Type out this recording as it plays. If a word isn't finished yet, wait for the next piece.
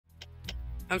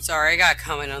I'm sorry, I gotta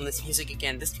comment on this music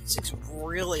again. This music's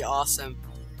really awesome.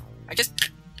 I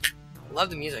just love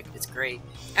the music. It's great.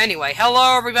 Anyway,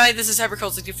 hello everybody, this is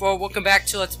HyperCold64. Welcome back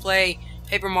to Let's Play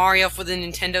Paper Mario for the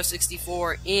Nintendo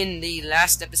 64. In the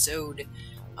last episode,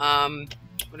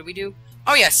 what did we do?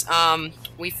 Oh yes,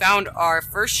 we found our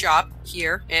first shop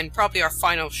here, and probably our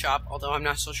final shop, although I'm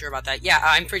not so sure about that. Yeah,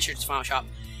 I'm pretty sure it's final shop.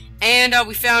 And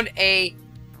we found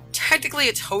technically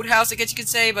a toad house, I guess you could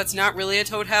say, but it's not really a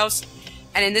toad house.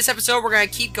 And in this episode, we're going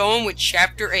to keep going with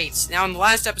Chapter 8. Now, in the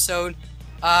last episode,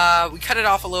 we cut it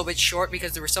off a little bit short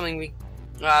because there was something we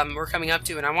were coming up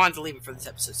to, and I wanted to leave it for this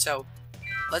episode. So,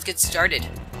 let's get started.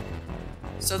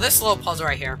 So, this little puzzle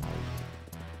right here.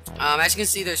 As you can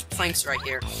see, there's planks right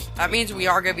here. That means we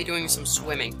are going to be doing some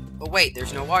swimming. But wait,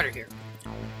 there's no water here.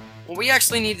 Well, we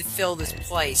actually need to fill this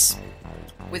place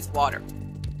with water.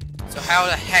 So, how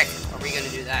the heck are we going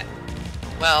to do that?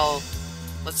 Well,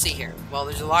 let's see here. Well,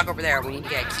 there's a lock over there. We need to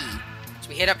get a key. So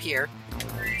we hit up here.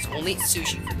 So we'll need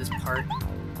Sushie for this part.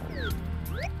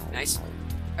 Nice.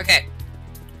 Okay.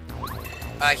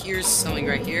 Here's something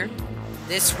right here.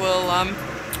 This will,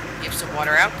 give some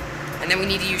water out. And then we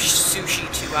need to use Sushie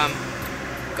to,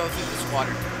 go through this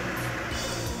water.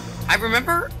 I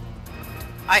remember...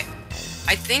 I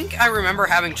think I remember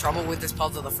having trouble with this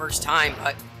puzzle the first time,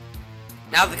 but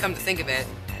now that I come to think of it,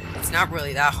 it's not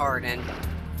really that hard, and...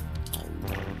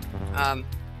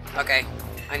 okay.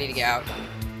 I need to get out.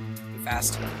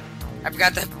 Fast. I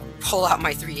forgot to pull out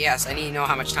my 3DS. I need to know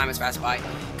how much time has passed by.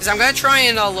 Because I'm going to try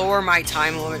and lower my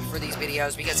time limit for these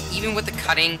videos, because even with the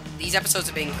cutting, these episodes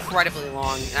have been incredibly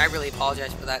long, and I really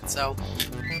apologize for that, so...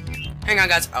 Hang on,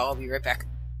 guys. I'll be right back.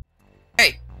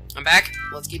 Hey, I'm back.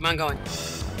 Let's keep on going.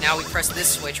 Now we press this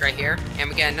switch right here, and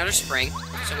we get another spring.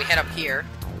 So we head up here.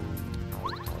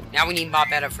 Now we need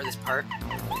Mopetta for this part.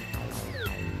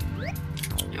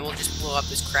 And we'll just blow up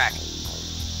this crack.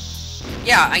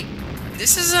 Yeah,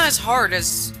 this isn't as hard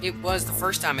as it was the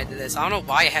first time I did this. I don't know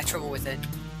why I had trouble with it.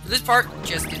 For this part,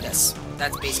 just do this.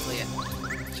 That's basically it.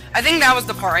 I think that was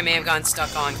the part I may have gotten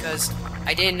stuck on, because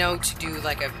I didn't know to do,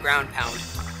 like, a ground pound.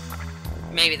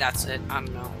 Maybe that's it. I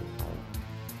don't know.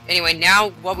 Anyway,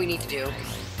 now what we need to do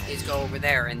is go over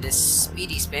there, and this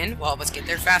speedy spin, well, let's get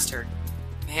there faster.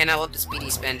 Man, I love the speedy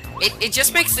spin. It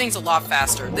just makes things a lot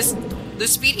faster. The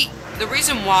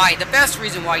best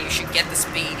reason why you should get the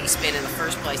speedy spin in the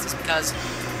first place is because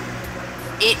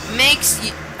it makes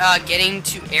getting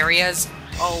to areas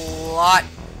a lot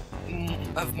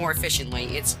more efficiently.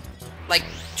 It's like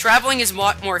traveling is a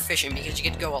lot more efficient because you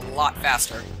get to go a lot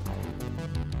faster.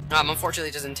 Unfortunately,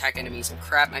 it doesn't attack enemies. And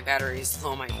crap, my battery is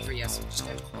low on my 3DS. I'm just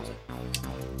gonna close it.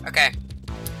 Okay.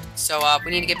 So,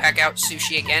 we need to get back out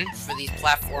Sushie again for these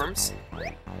platforms.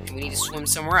 And we need to swim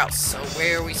somewhere else. So,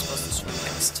 where are we supposed to swim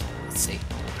next? Let's see.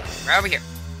 Right over here.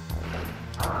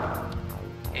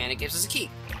 And it gives us a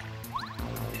key.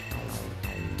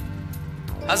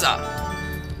 Huzzah!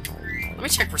 Let me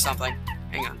check for something.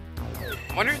 Hang on.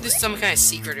 I wonder if this is some kind of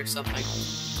secret or something.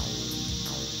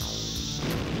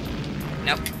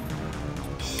 Nope.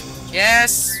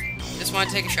 Yes! Just want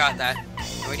to take a shot at that.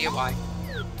 No idea why.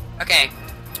 Okay.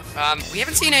 We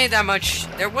haven't seen any that much.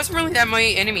 There wasn't really that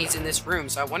many enemies in this room,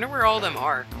 so I wonder where all of them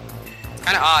are. It's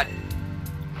kind of odd.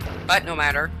 But no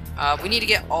matter. We need to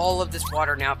get all of this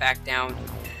water now back down.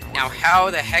 Now, how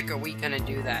the heck are we gonna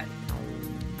do that?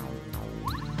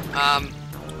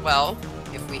 Well,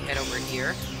 if we head over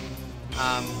here,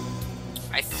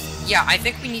 I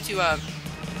think we need to,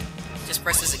 just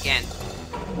press this again.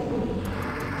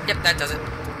 Yep, that does it.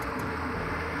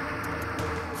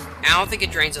 I don't think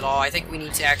it drains at all. I think we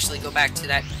need to actually go back to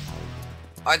that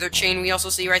other chain we also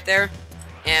see right there.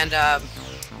 And,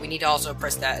 we need to also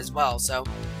press that as well. So,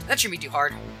 that shouldn't be too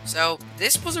hard. So,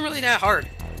 this wasn't really that hard.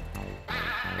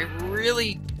 I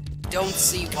really don't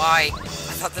see why I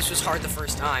thought this was hard the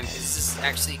first time. This is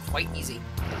actually quite easy.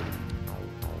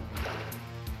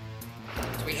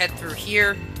 So, we head through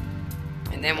here.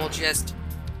 And then we'll just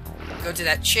go to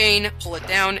that chain, pull it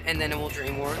down, and then it will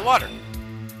drain more of the water.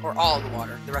 Or all of the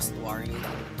water. The rest of the water, I mean.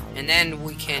 And then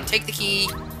we can take the key,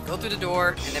 go through the door,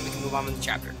 and then we can move on with the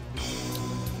chapter.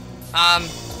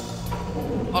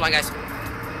 Hold on, guys.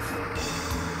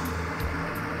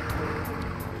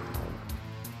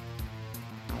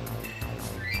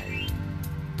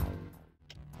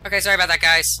 Okay, sorry about that,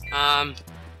 guys. Had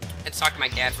to talk to my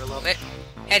dad for a little bit.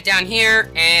 Head down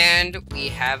here, and we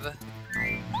have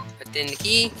put in the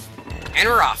key, and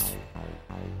we're off.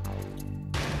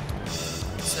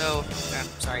 So,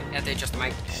 sorry, I have to adjust the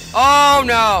mic. Oh,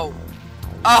 no!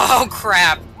 Oh,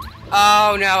 crap!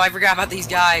 Oh, no, I forgot about these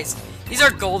guys. These are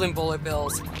golden bullet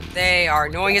bills. They are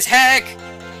annoying as heck!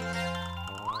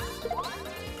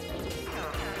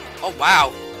 Oh,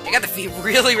 wow. They got the feat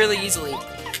really, really easily.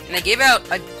 And they gave out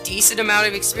a decent amount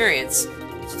of experience.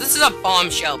 So this is a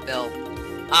bombshell bill.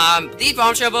 These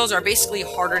bombshell bills are basically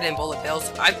harder than bullet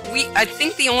bills. I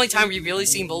think the only time we've really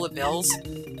seen bullet bills,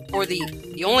 or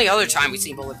the only other time we've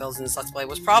seen bullet bills in this Let's Play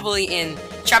was probably in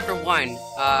Chapter 1,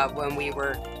 when we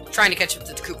were trying to catch up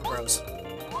to the Koopa Bros.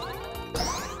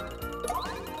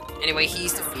 Anyway,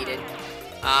 he's defeated.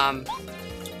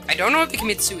 I don't know if they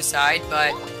committed suicide,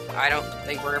 but I don't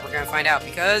think we're ever gonna find out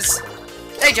because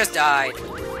they just died.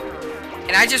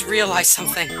 And I just realized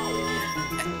something.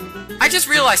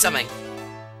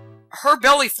 Her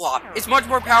belly flop is much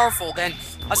more powerful than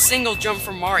a single jump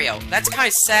from Mario. That's kind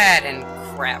of sad and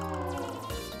crap.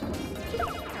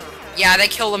 Yeah, they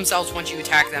kill themselves once you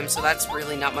attack them, so that's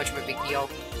really not much of a big deal.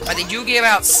 But they do give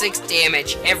out 6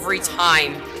 damage every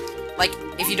time. Like,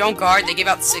 if you don't guard, they give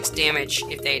out 6 damage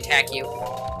if they attack you.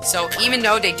 So even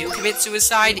though they do commit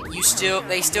suicide,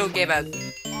 they still give a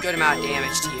good amount of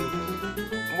damage to you.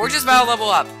 We're just about to level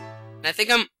up. And I think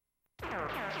I'm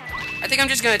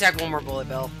just gonna attack one more bullet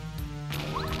bill.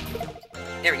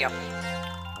 There we go.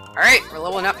 Alright, we're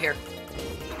leveling up here.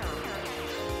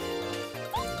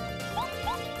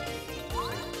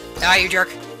 Die, you jerk.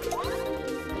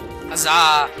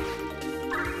 Huzzah!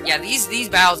 Yeah, these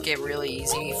battles get really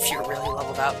easy if you're really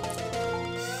leveled up.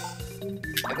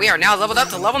 And we are now leveled up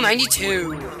to level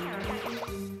 92!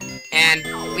 And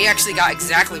we actually got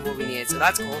exactly what we needed, so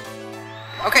that's cool.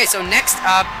 Okay, so next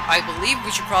up, I believe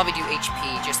we should probably do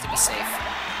HP, just to be safe.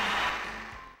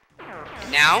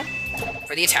 And now,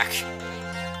 for the attack.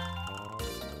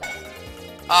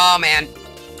 Oh, man.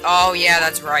 Oh, yeah,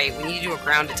 that's right. We need to do a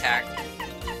ground attack.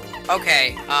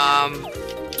 Okay,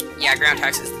 yeah, ground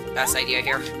attack is the best idea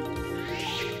here.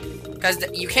 Because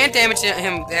you can't damage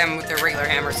them with their regular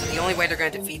hammer, so the only way they're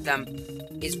going to defeat them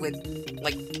is with,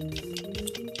 like...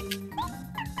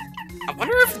 I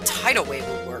wonder if the tidal wave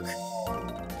would work.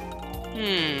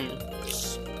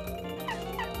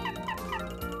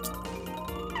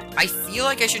 I feel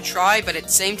like I should try, but at the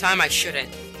same time, I shouldn't.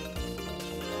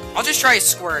 I'll just try a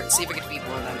squirt and see if I can defeat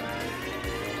one of them.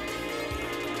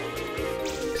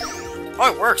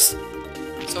 Oh, it works!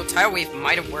 So tidal wave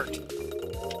might have worked.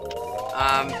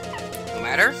 No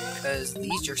matter, because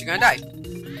these jerks are gonna die.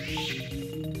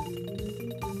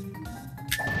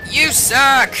 You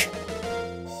suck!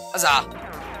 Huzzah!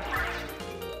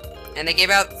 And they gave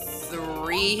out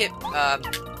 3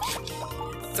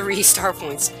 star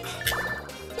points.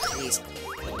 Please.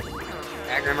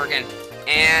 Diagram again.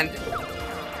 And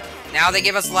now they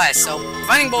give us less, so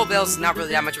finding bullet bills is not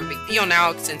really that much of a big deal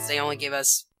now, since they only give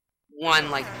us one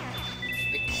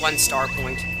star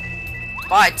point.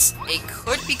 But it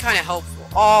could be kind of helpful.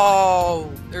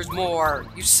 Oh, there's more.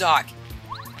 You suck.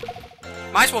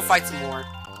 Might as well fight some more.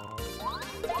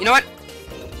 You know what?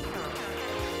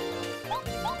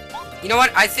 You know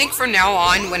what? I think from now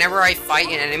on, whenever I fight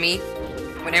an enemy,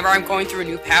 whenever I'm going through a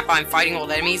new map, I'm fighting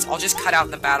old enemies, I'll just cut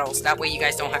out the battles. That way you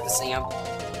guys don't have to see them.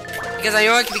 Because I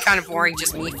know it can be kind of boring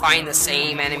just me fighting the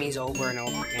same enemies over and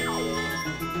over again.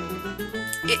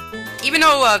 Even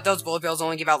though those bullet bills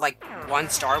only give out like 1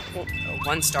 star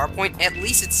point, at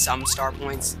least it's some star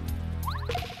points.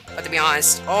 But to be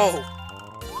honest, oh,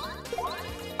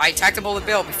 I attacked a bullet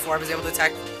bill before I was able to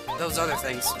attack those other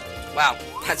things. Wow,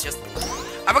 that's just,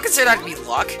 I would consider that to be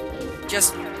luck.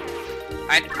 Just,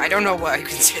 I don't know what I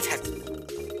consider that to be.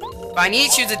 But I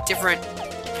need to choose a different,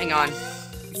 hang on,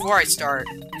 before I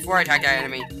attack that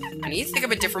enemy, I need to think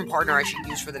of a different partner I should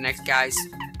use for the next guys.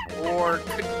 Or,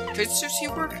 could Sushie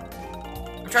work?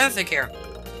 I'm trying to think here.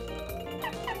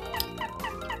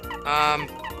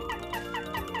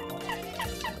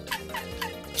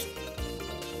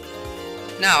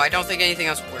 No, I don't think anything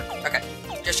else would work. Okay,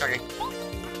 just checking.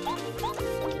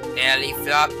 Belly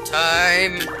flop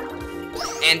time!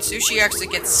 And Sushie actually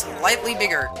gets slightly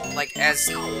bigger, like,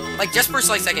 just for a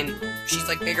slight second, she's,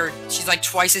 like, bigger, she's, like,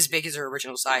 twice as big as her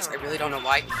original size. I really don't know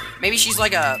why. Maybe she's,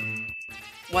 like,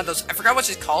 one of those, I forgot what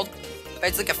she's called, but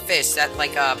it's, like, a fish that,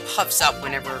 like, puffs up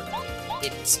whenever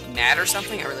it's mad or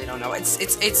something. I really don't know. It's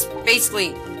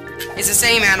basically, it's the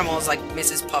same animal as, like,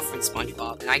 Mrs. Puff from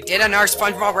SpongeBob. And I did another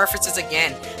SpongeBob references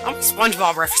again. How many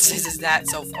SpongeBob references is that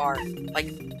so far? Like,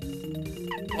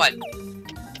 what?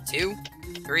 2?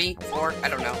 3? 4? I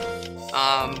don't know.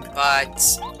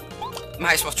 But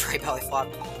might as well try belly flop.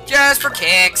 Just for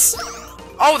kicks!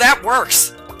 Oh, that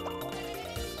works!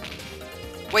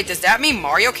 Wait, does that mean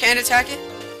Mario can't attack it?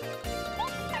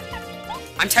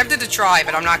 I'm tempted to try,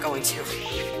 but I'm not going to.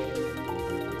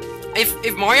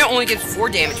 If Mario only gets 4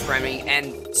 damage per enemy,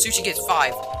 and Sushie gets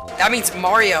 5, that means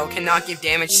Mario cannot give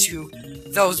damage to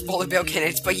those bullet bill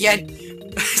cannons, but yet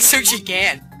Sushie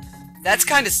can. That's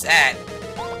kind of sad.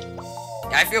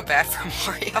 Yeah, I feel bad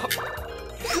for Mario.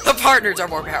 The partners are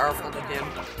more powerful than him.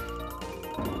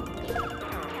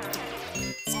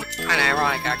 It's kind of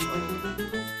ironic, actually.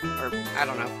 Or, I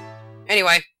don't know.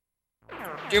 Anyway.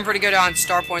 Doing pretty good on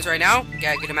star points right now.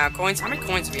 Got a good amount of coins. How many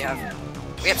coins do we have?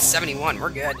 We have 71. We're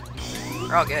good.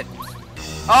 We're all good.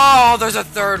 Oh, there's a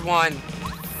third one.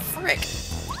 Frick.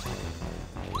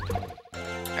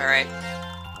 Alright.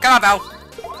 Come on, Bow.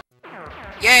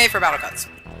 Yay for battle cuts.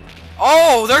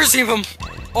 Oh, there's even...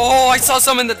 Oh, I saw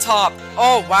some in the top.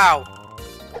 Oh, wow.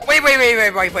 Wait.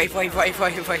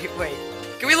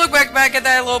 Can we look back at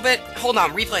that a little bit? Hold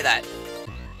on, replay that.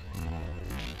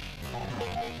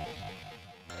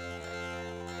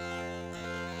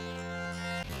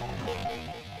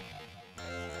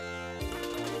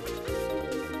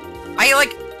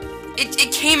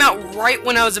 It came out right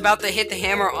when I was about to hit the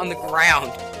hammer on the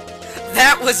ground.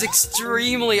 That was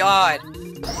extremely odd.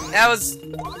 That was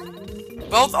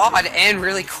both odd and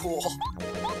really cool.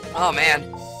 Oh man.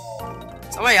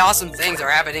 So many awesome things are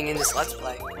happening in this Let's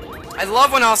Play. I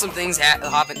love when awesome things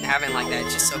happen like that.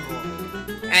 It's just so cool.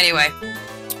 Anyway.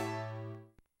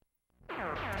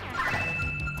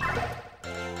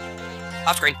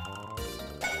 Off screen.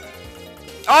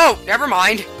 Oh, never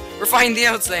mind. We're finding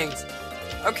those things.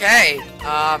 Okay.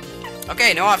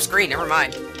 Okay, no off screen. Never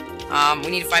mind.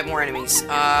 We need to fight more enemies.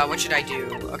 What should I do?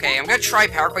 Okay, I'm gonna try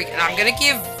Power Quake, and I'm gonna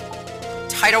give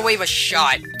Tidal Wave a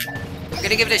shot. I'm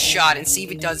gonna give it a shot and see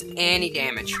if it does any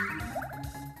damage.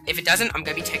 If it doesn't, I'm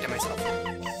gonna be ticked at myself.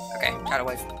 Okay, Tidal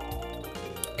Wave.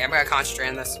 Okay, I'm gonna concentrate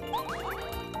on this.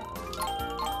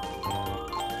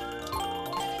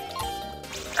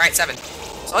 Alright, 7.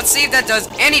 So let's see if that does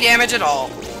any damage at all.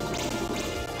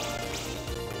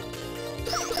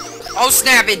 Oh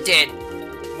snap, it did!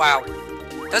 Wow.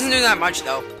 Doesn't do that much,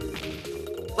 though.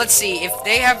 Let's see, if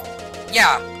they have...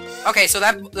 Yeah. Okay, so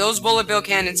those bullet bill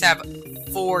cannons have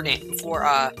 4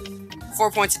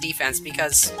 points of defense,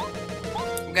 because...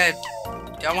 I'm gonna...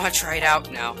 Do I want to try it out?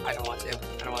 No, I don't want to.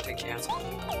 I don't want to take a chance.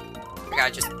 I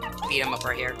gotta just beat him up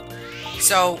right here.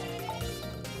 So...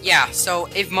 Yeah, so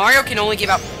if Mario can only give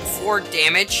out 4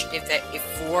 damage, if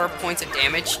 4 points of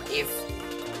damage, if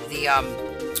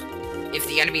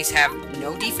the enemies have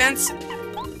no defense,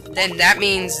 then that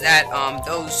means that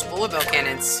those bullet bill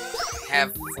cannons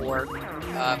have 4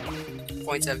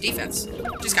 points of defense,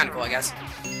 which is kind of cool, I guess.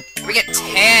 We get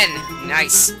 10.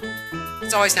 Nice.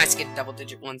 It's always nice to get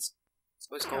double-digit ones. It's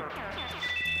always cool.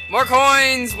 More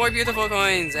coins, more beautiful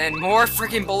coins, and more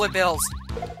freaking bullet bills.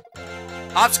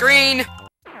 Off screen.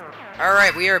 All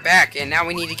right, we are back, and now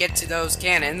we need to get to those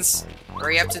cannons.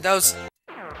 Hurry up to those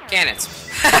cannons.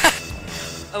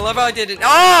 I love how I did it.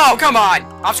 Oh, come on!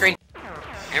 Off screen.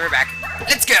 And we're back.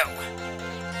 Let's go!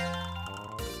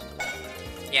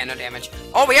 Yeah, no damage.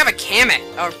 Oh, we have a Kamek!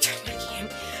 Oh,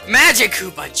 Magic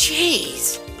Koopa!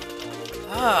 Jeez!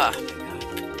 Ah.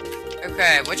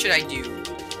 Okay, what should I do?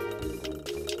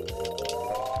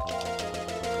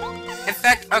 In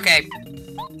fact, okay.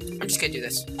 I'm just gonna do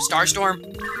this. Starstorm.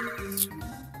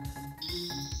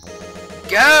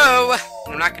 Go!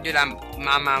 I'm not gonna do that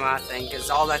ma thing, because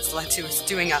all that's led to is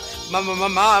doing a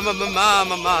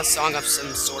ma song of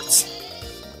some sorts.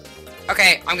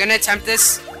 Okay, I'm gonna attempt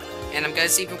this, and I'm gonna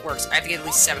see if it works. I have to get at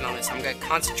least 7 on this. I'm gonna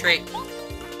concentrate.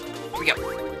 Here we go.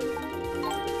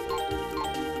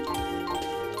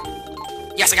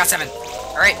 Yes, I got 7.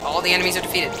 Alright, all the enemies are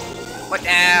defeated. What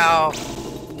now?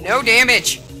 No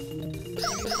damage!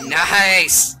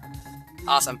 Nice!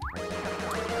 Awesome.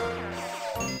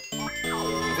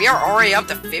 We are already up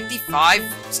to 55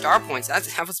 star points. That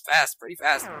was fast, pretty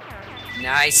fast.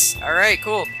 Nice. Alright,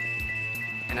 cool.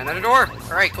 And another door.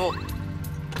 Alright, cool.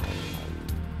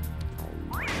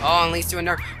 Oh, and leads to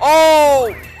another.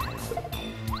 Oh!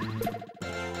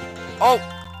 Oh!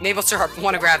 Maple syrup.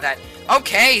 Want to grab that.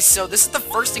 Okay, so this is the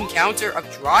first encounter of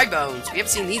Dry Bones. We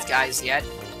haven't seen these guys yet.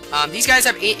 These guys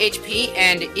have 8 HP,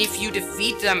 and if you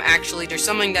defeat them, actually, there's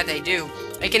something that they do.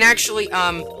 They can actually,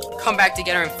 come back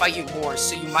together and fight you more,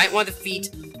 so you might want to defeat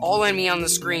all enemies on the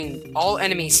screen,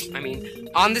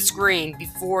 on the screen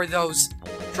before those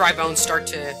Dry Bones start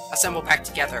to assemble back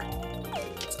together.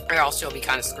 Or else you'll be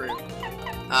kind of screwed.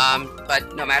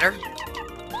 But no matter.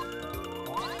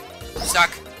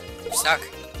 Stuck. Stuck.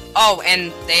 Oh,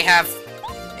 and they have,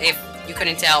 if you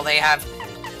couldn't tell, they have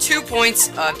 2 points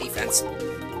of defense.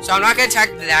 So I'm not gonna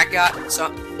attack that guy, so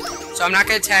I'm not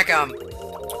gonna attack, I'm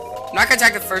not gonna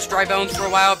attack the first Dry Bones for a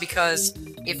while, because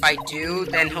if I do,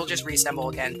 then he'll just reassemble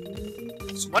again.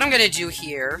 So what I'm gonna do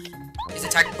here is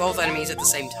attack both enemies at the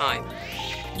same time.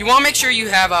 You wanna make sure you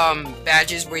have,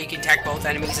 badges where you can attack both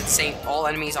enemies at the same, all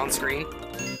enemies on screen,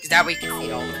 because that way you can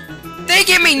defeat all of them. They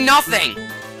give me nothing!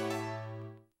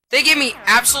 They give me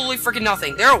absolutely freaking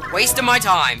nothing. They're a waste of my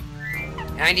time.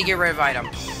 And I need to get rid of item.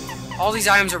 All these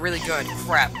items are really good.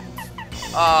 Crap.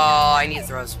 Oh, I need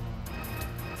throws.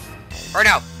 Or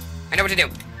no. I know what to do.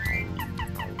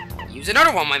 Use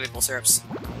another one of my maple syrups.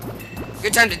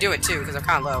 Good time to do it, too, because I'm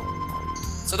kind of low.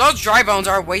 So those dry bones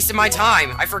are a waste of my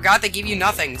time. I forgot they give you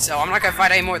nothing, so I'm not going to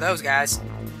fight any more of those guys.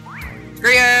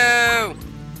 Screw you!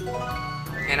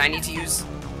 And I need to use...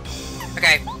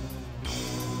 Okay.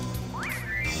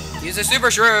 Use a super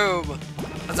shroom!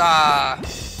 Huzzah!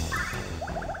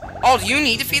 Oh, do you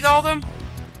need to feed all of them?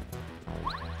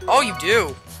 Oh, you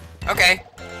do. Okay.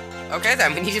 Okay,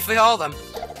 then. We need to feed all of them.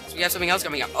 So we have something else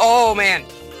coming up. Oh, man.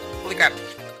 Holy crap.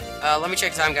 Let me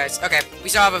check the time, guys. Okay. We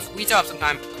still have some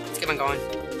time. Let's keep on going.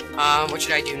 What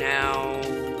should I do now?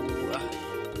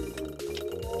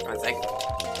 Trying to think.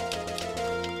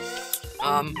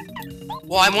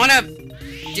 Well, I want to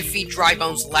defeat Dry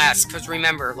Bones last, because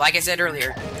remember, like I said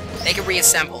earlier, they can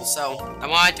reassemble, so I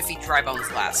want to defeat Dry Bones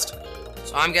last.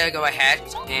 So I'm gonna go ahead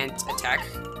and attack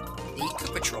the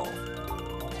Koopa Troll.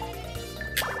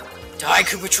 Die,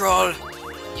 Koopa Troll!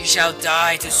 You shall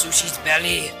die to Sushie's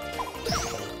belly!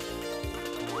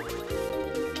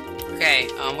 Okay,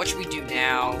 what should we do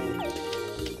now?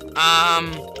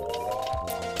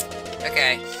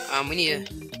 Okay, we need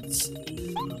to... Let's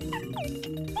see. I'm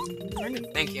trying to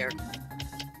think here.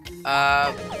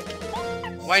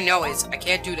 What I know is, I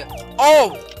can't do the...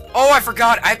 Oh! Oh, I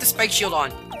forgot! I have the spike shield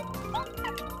on.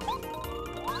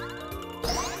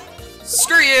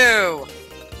 Screw you!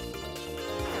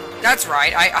 That's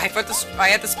right, I had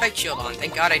the spike shield on.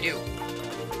 Thank God I do.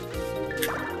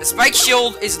 The spike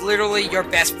shield is literally your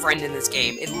best friend in this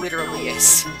game. It literally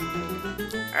is.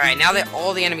 Alright, now that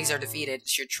all the enemies are defeated, it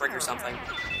should trigger something.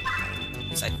 At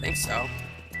least I think so.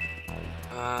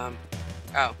 Oh.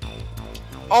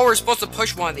 Oh, we're supposed to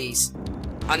push one of these.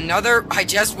 Another... I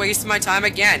just wasted my time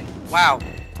again. Wow.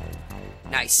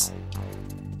 Nice.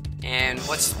 And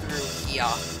what's through here?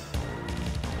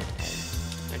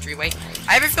 Entryway.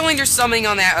 I have a feeling there's something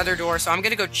on that other door, so I'm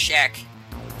gonna go check.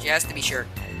 Just to be sure.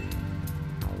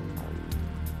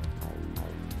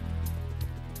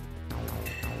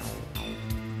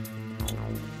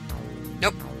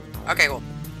 Nope. Okay, well.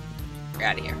 We're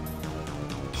out of here.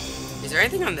 Is there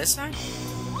anything on this side?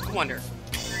 I wonder.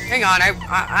 Hang on,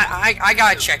 I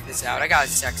gotta check this out. I gotta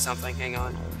check something. Hang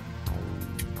on.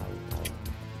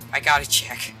 I gotta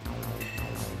check.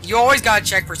 You always gotta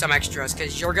check for some extras,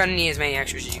 because you're gonna need as many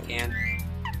extras as you can.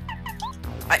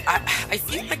 I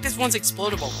feel like this one's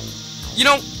explodable. You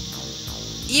know,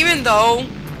 even though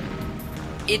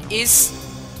this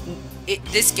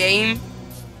game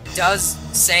does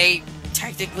say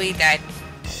technically that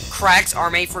cracks are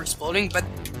made for exploding, but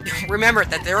remember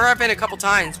that there have been a couple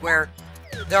times where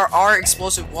there are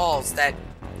explosive walls that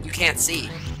you can't see.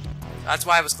 That's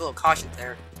why I was a little cautious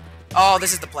there. Oh,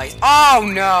 this is the place. Oh,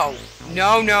 no.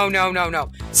 No, no, no, no, no.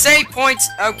 Save points.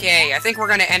 Okay, I think we're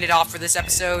going to end it off for this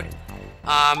episode.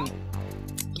 Yeah,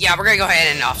 we're going to go ahead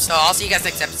and end it off. So I'll see you guys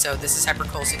next episode. This is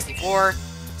HyperCole64,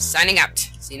 signing out.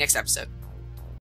 See you next episode.